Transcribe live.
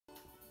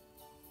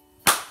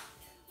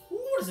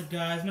What is up,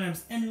 guys? My name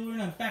is Andrew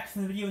and I'm back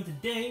from the video, and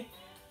today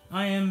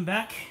I am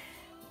back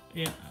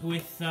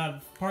with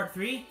part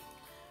 3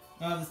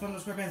 of the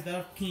Spongebob Squarepants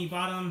Bikini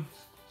Bottom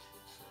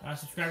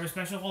subscriber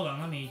special. Hold on,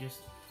 let me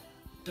just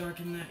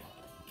darken that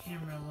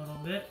camera a little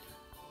bit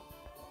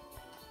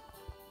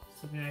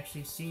so we can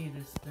actually see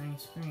this dang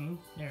screen.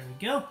 There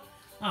we go.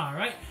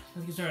 Alright,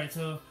 let's get started.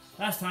 So,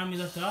 last time we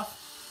left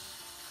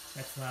off,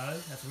 that's loud,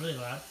 that's really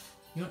loud.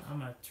 You know what, I'm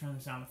gonna turn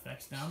the sound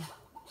effects down.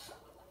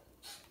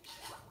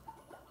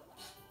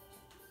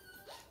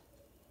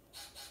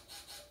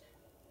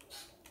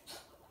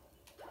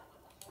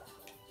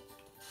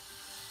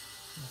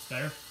 That's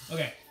better.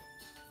 Okay,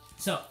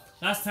 so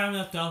last time we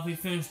left off, we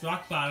finished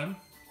Rock Bottom,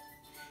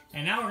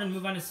 and now we're going to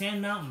move on to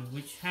Sand Mountain,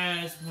 which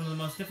has one of the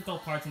most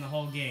difficult parts in the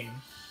whole game,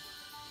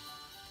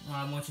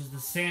 which is the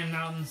Sand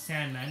Mountain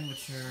Sandmen,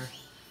 which are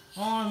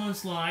all on one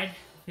slide,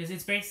 because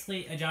it's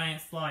basically a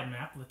giant slide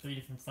map with 3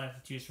 different slides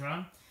to choose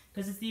from,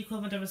 because it's the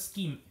equivalent of a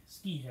ski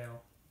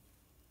hill.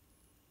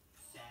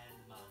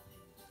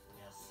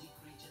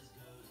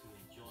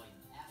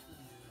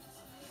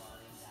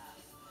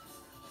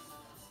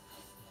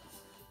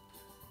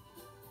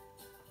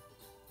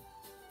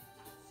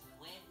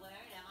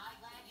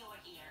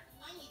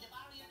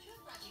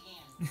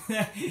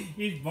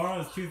 He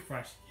borrowed his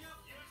toothbrush. You've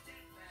used it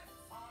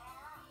before?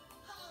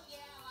 Oh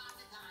yeah, lots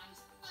of times.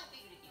 I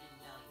figured if you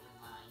didn't know, you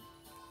wouldn't mind.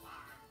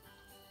 Fine.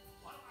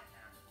 What do I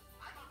care?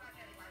 I'm a wreck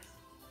anyways.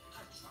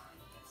 I'm trying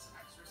to get some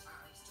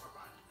exercise to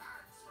run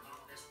errands from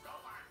all this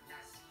robot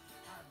mess.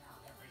 And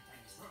now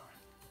everything's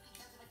ruined.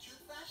 Because of a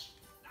toothbrush?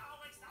 No,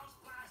 it's those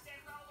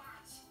blasted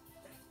robots.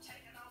 They've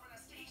taken over the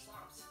ski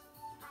slopes.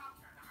 How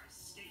can I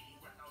ski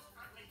with those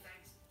ugly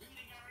things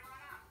beating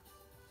everyone up?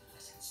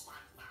 Listen,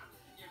 Spongebob,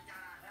 you've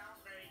gotta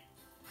help me.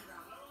 I'm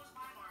gonna lose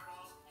my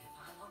marbles if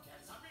I don't get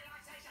some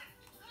relaxation.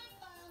 I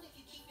found if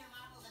you keep your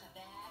marbles in a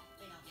bag,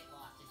 they don't get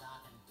lost as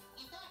often.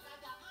 In fact, I've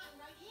got mine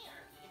right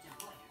here. It's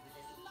embroidered with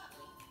this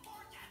lovely...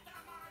 Forget the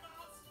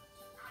marbles!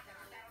 I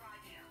got a better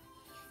idea.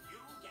 If you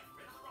get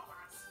rid of the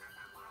robots at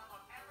the bottom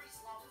of every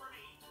slope for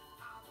me,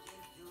 I'll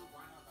give you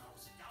one of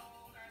those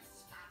golden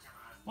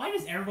spatulas. Why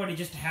does everybody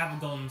just have a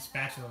golden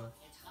spatula?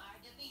 It's hard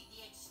to beat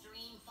the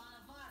extreme fun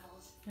of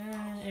marbles.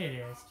 It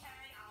is.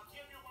 Okay, I'll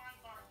give you one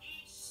for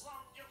each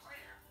slope you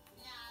clear.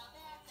 Now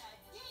that's a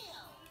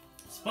deal.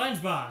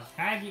 SpongeBob,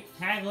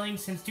 haggling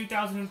since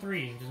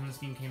 2003, which is when this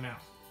game came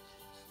out.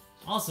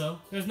 Also,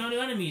 there's no new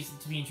enemies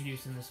to be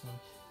introduced in this one.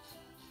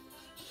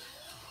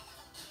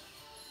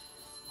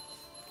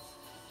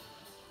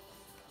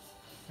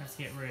 Let's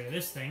get rid of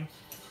this thing.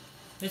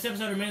 This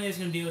episode mainly is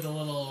going to deal with a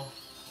little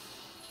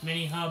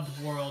mini hub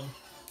world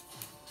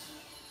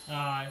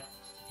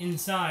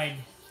inside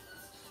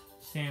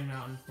Sand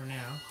Mountain for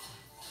now.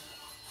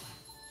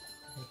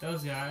 Hit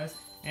those guys,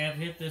 and if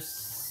we hit this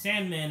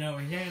Sandman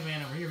over here,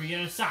 we get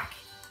a sock.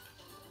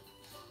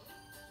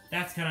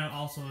 That's kind of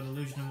also an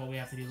illusion of what we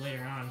have to do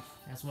later on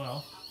as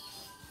well.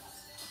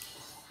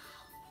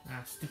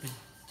 Ah, stupid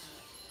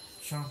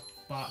chunk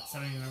bots. I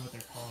don't even remember what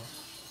they're called.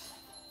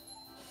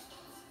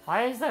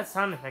 Why is that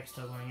sound effect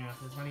still going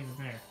off? It's not even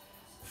there.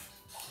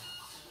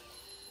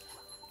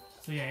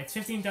 So yeah, it's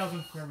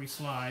 15,000 for every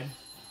slide.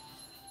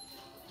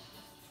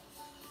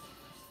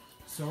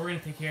 So we're gonna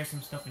take care of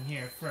some stuff in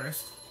here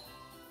first.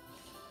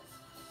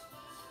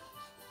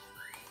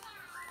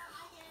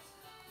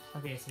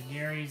 Okay, so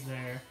Gary's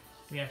there.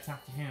 We gotta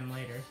talk to him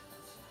later.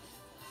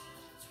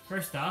 So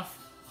first off,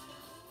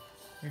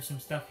 there's some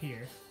stuff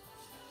here.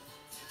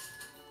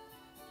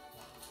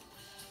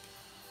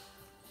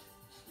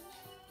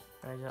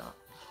 There we go.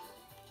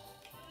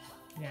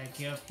 Yeah,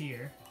 get up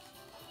here.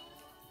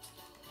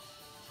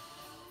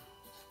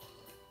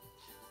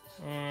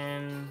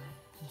 And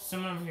there's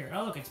someone over here.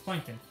 Oh, look, it's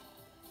Plankton.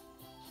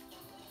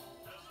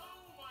 Hello,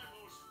 my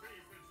most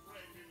favorite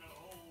friend in the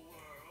whole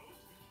world.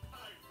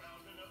 I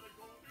found another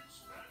golden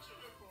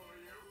spatula for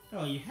you.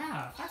 Oh, you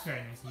have? That's very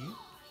nice of you.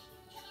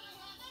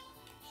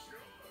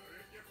 Sure,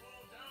 if you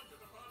fall down to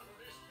the bottom of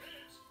this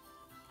pit.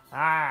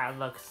 Ah, it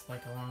looks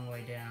like a long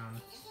way down.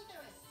 Isn't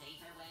there a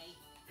safer way?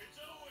 It's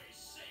always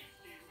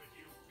safety with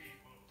you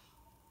people.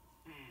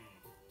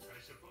 I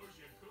suppose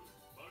you could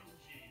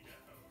bungee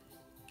down.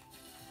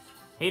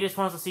 He just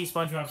wants to see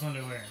SpongeBob's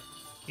underwear.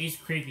 He's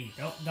creepy.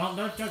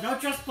 Don't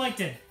trust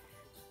Plankton.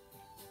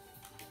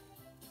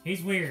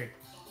 He's weird.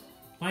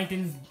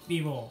 Plankton's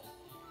evil.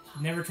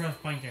 Never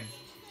trust Plankton.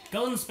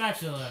 Golden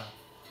spatula.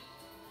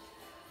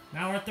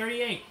 Now we're at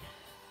 38.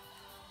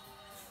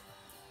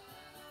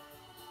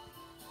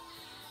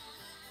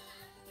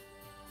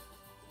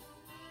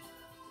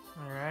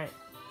 All right.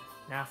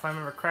 Now, if I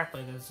remember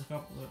correctly, there's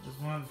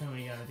one thing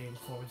we gotta do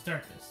before we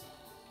start this.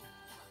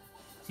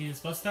 See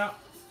this bus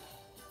stop?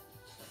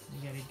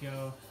 We gotta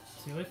go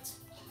to it.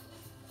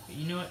 But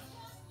you know what?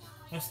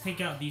 Let's take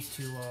out these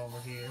two while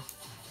we're here.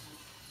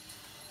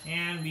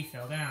 And we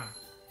fell down.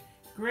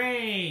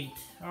 Great!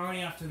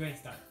 Already off to a great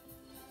start.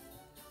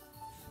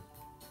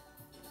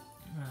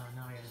 Oh,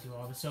 now I gotta do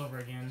all this over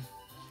again.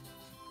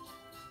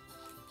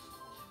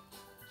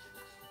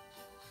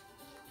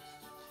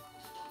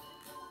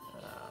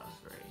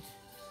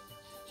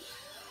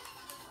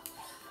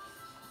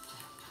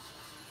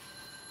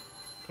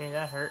 Okay,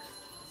 that hurt.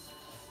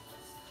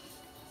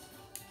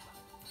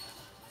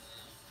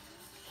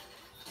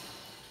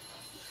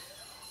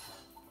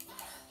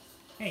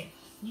 Hey,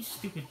 you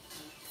stupid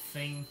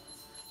thing.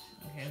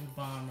 Okay, the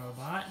bomb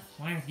robot.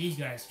 Why aren't these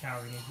guys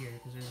cowering in here?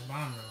 Because there's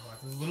bomb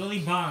robots. There's literally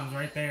bombs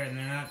right there, and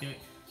they're not doing...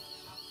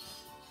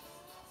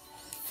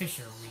 Fish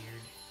are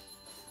weird.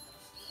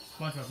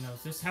 Spongebob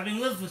knows this,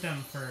 having lived with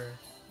them for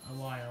a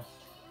while.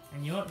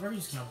 And you know what? We're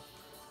just gonna...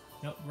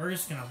 Nope, we're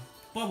just gonna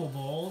bubble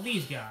bowl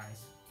these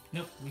guys.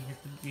 Nope,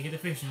 we hit the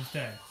fish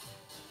instead.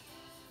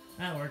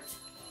 That worked.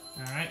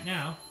 Alright,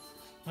 now,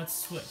 let's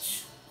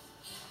switch.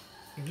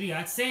 Because we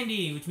got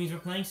Sandy, which means we're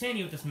playing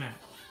Sandy with this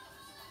map.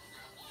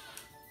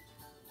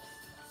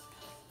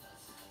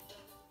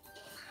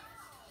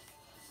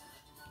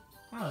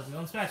 Oh, there's a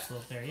golden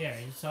spatula up there. Yeah,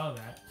 you saw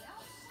that.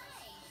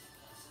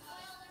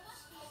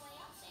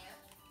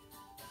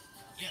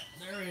 Yeah,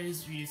 there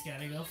is. We just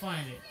gotta go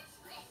find it.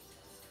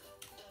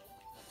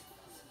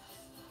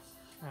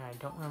 I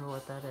don't remember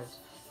what that is.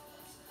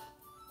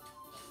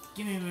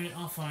 Give me a minute,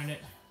 I'll find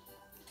it.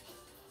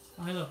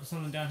 Oh, hey look, there's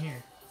something down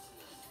here.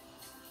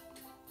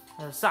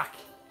 There's a sock.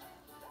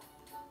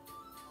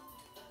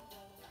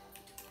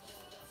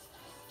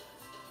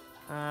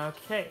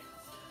 Okay.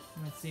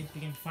 Let's see if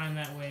we can find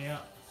that way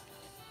up.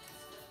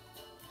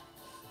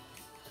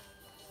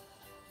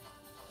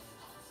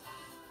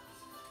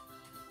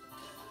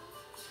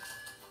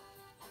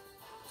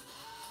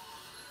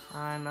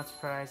 I'm not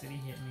surprised that he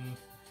hit me.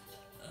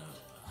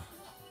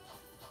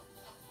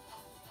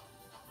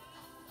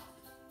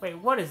 Wait,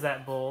 what is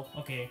that bowl?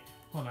 Okay,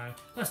 hold on.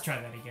 Let's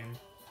try that again.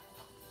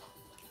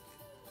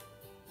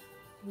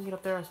 You can get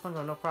up there on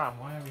Spongebob, no problem.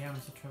 Why are we having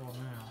such trouble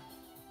now?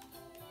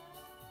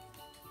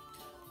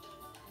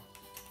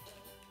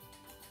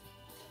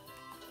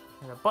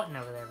 There's a button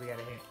over there we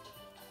gotta hit.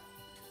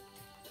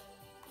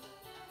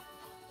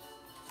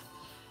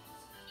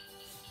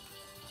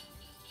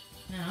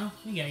 Now,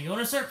 we gotta go in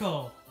a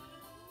circle!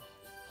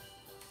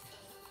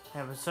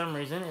 And for some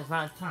reason, it's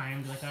not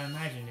timed like I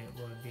imagined it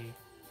would be.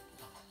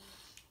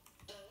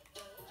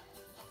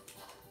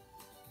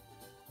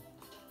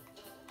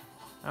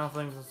 I don't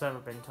think this has ever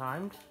been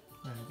timed.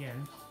 And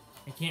again,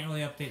 they can't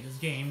really update this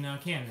game now,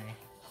 can they?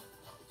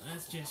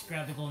 Let's just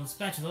grab the golden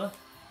spatula.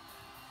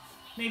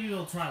 Maybe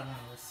we'll try one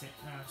of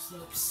the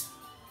slopes.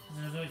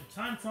 There's always a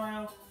time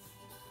trial.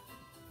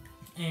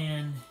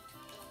 And...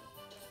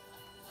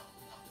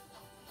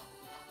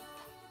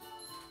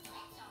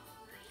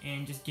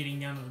 just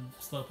getting down to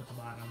the slope at the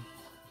bottom.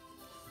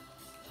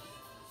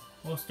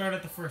 We'll start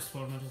at the first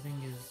one, which I think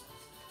is...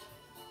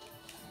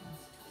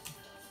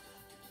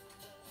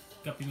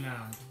 Guppy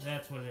Mound.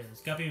 That's what it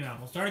is. Guppy Mound.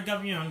 We'll start at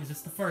Guppy Mound because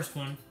it's the first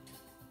one.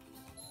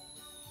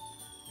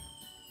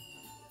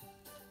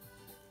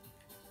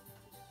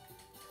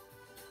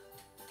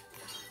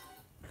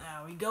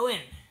 Now we go in.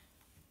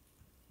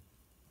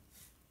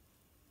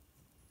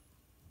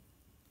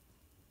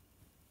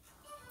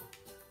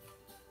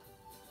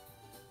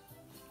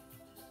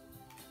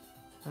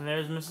 And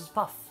there's Mrs.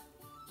 Puff.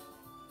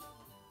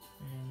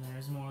 And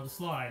there's more of the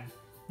slide.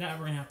 That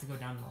we're gonna have to go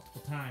down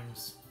multiple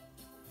times.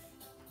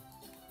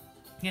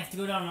 You have to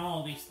go down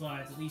all these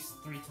slides at least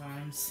 3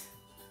 times.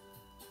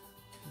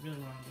 You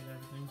really want to get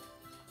everything.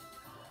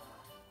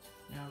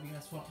 Now we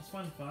gotta swap the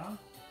Spongebob.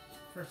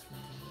 First one.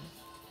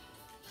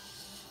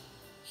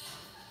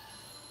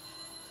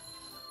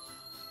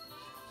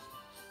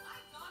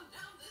 I've gone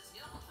down this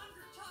hill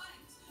 100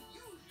 times,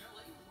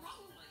 usually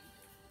rolling.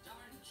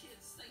 Darn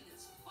kids think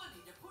it's funny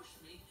to push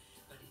me,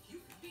 but if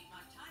you can beat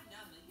my time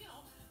down the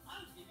hill,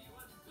 I'll give you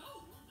a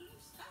golden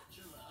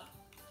spatula.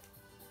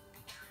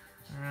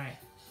 Alright.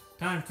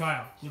 Time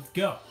trial. Let's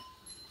go.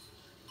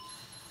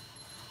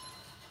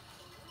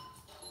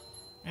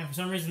 And for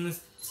some reason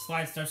this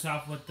slide starts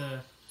off with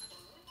the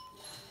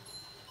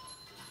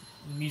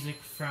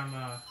music from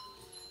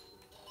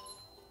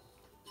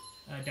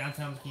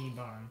Downtown Bikini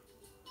Bottom.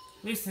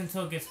 At least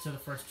until it gets to the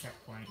first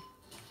checkpoint.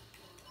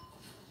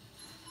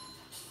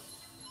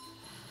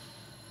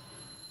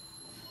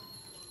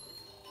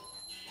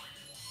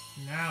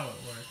 Now it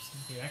works.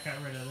 Okay, that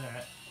got rid of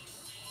that.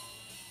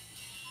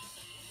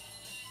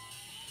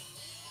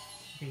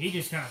 Okay, he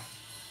just kind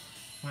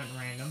of went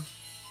random.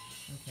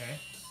 Okay.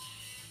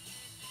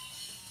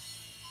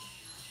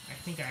 I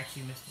think I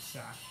actually missed a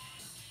sock.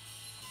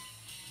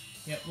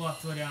 Yep, we'll have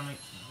to go down like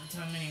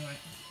another time anyway.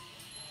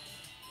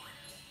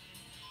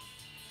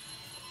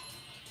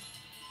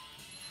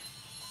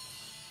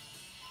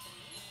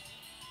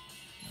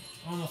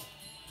 Almost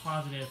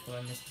positive though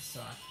I missed a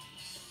sock.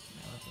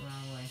 No, it's the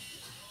wrong way.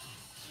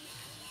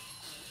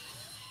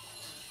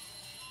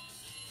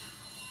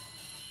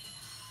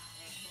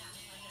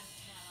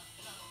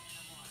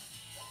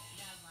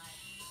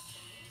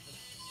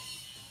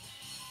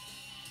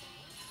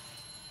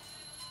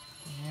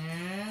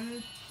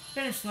 And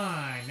finish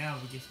line. Now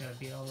we just gotta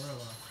beat all the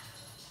robots.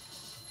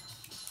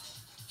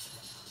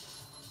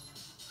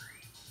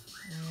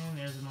 And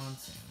there's a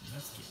monsoon.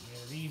 Let's get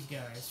rid of these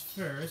guys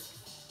first.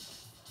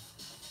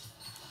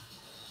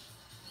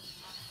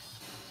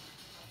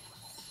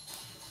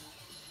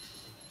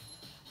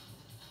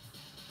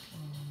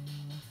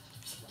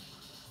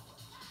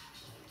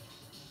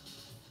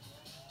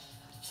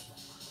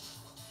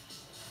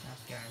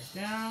 guys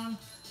down.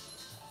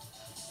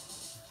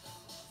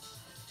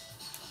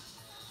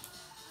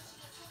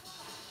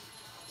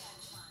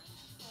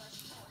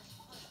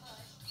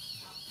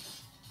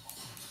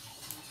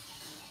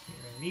 Get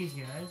rid of these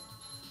guys.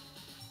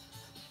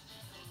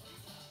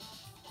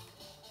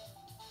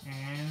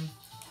 And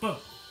boom.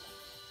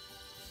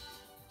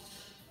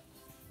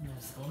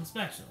 There's the golden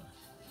spatula.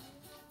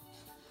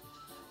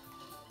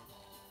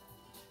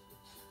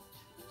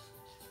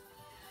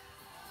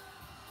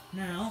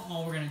 Now,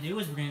 all we're gonna do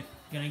is we're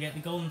gonna get the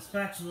golden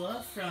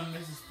spatula from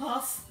Mrs.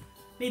 Puff.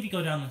 Maybe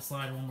go down the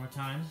slide one more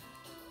time.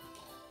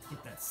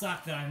 Get that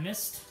sock that I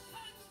missed.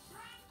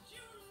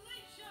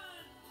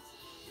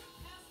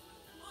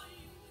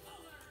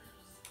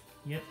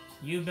 Yep,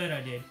 you bet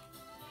I did.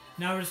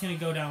 Now we're just gonna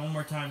go down one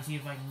more time, see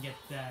if I can get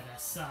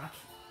that sock.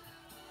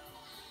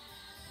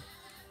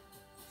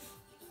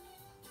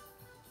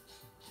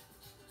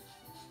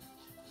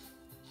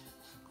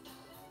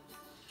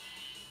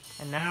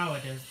 And now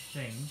it does the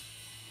thing.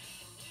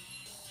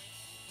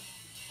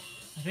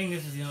 I think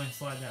this is the only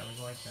slide that was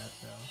like that,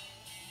 though.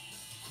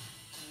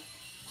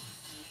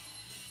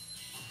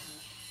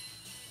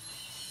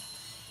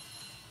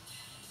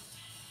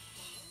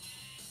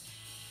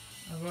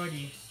 I've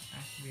already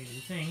activated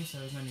the thing, so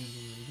there's no need to do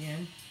it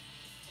again.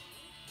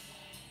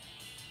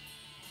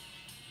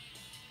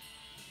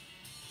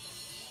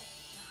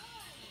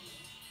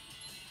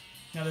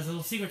 Now there's a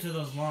little secret to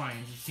those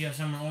lines. You see how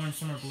some are orange,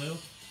 some are blue?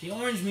 The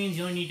orange means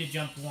you only need to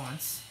jump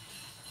once.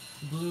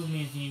 The blue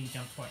means you need to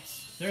jump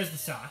twice. There's the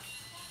sock.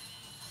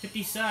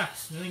 50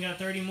 socks. We only got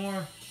 30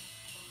 more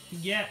to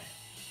get.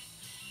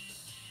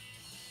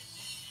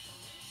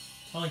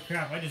 Holy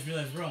crap, I just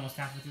realized we're almost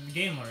halfway through the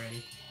game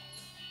already.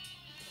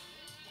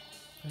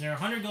 There are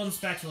 100 golden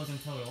spatulas in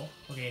total.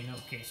 Okay, no,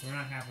 okay, so we're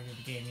not halfway through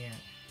the game yet.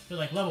 But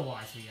like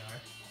level-wise we are.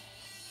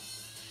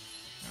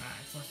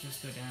 Alright, so let's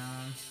just go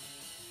down.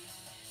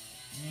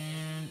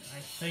 And I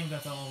think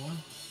that's all of them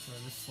for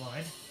this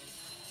slide.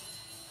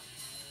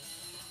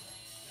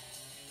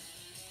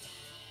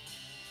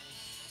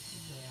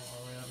 Go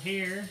all the way up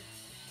here.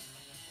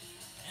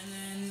 And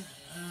then,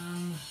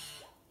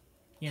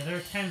 yeah, there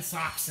are 10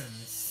 socks in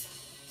this.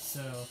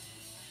 So...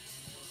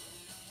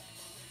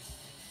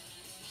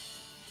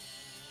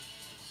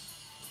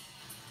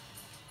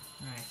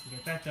 Alright, so we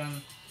get that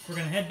done. We're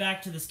gonna head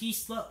back to the ski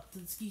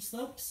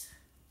slopes.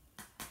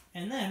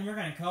 And then we're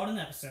gonna call it an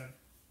episode.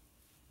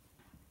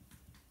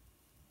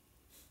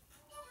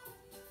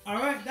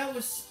 Alright, that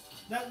was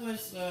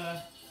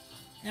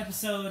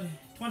episode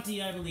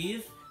 20, I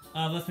believe,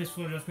 of Let's Play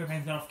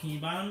Squarepants Golf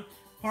Bikini Bottom,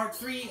 part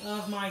 3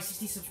 of my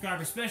 60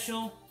 subscriber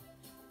special.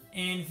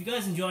 And if you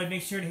guys enjoyed,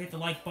 make sure to hit the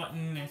like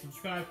button and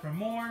subscribe for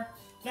more.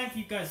 Thank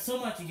you guys so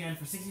much again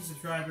for 60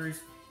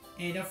 subscribers.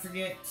 And don't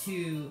forget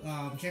to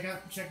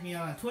check me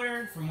out on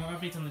Twitter for more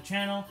updates on the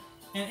channel.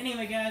 And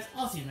anyway, guys,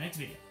 I'll see you in the next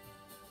video.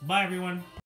 Bye, everyone.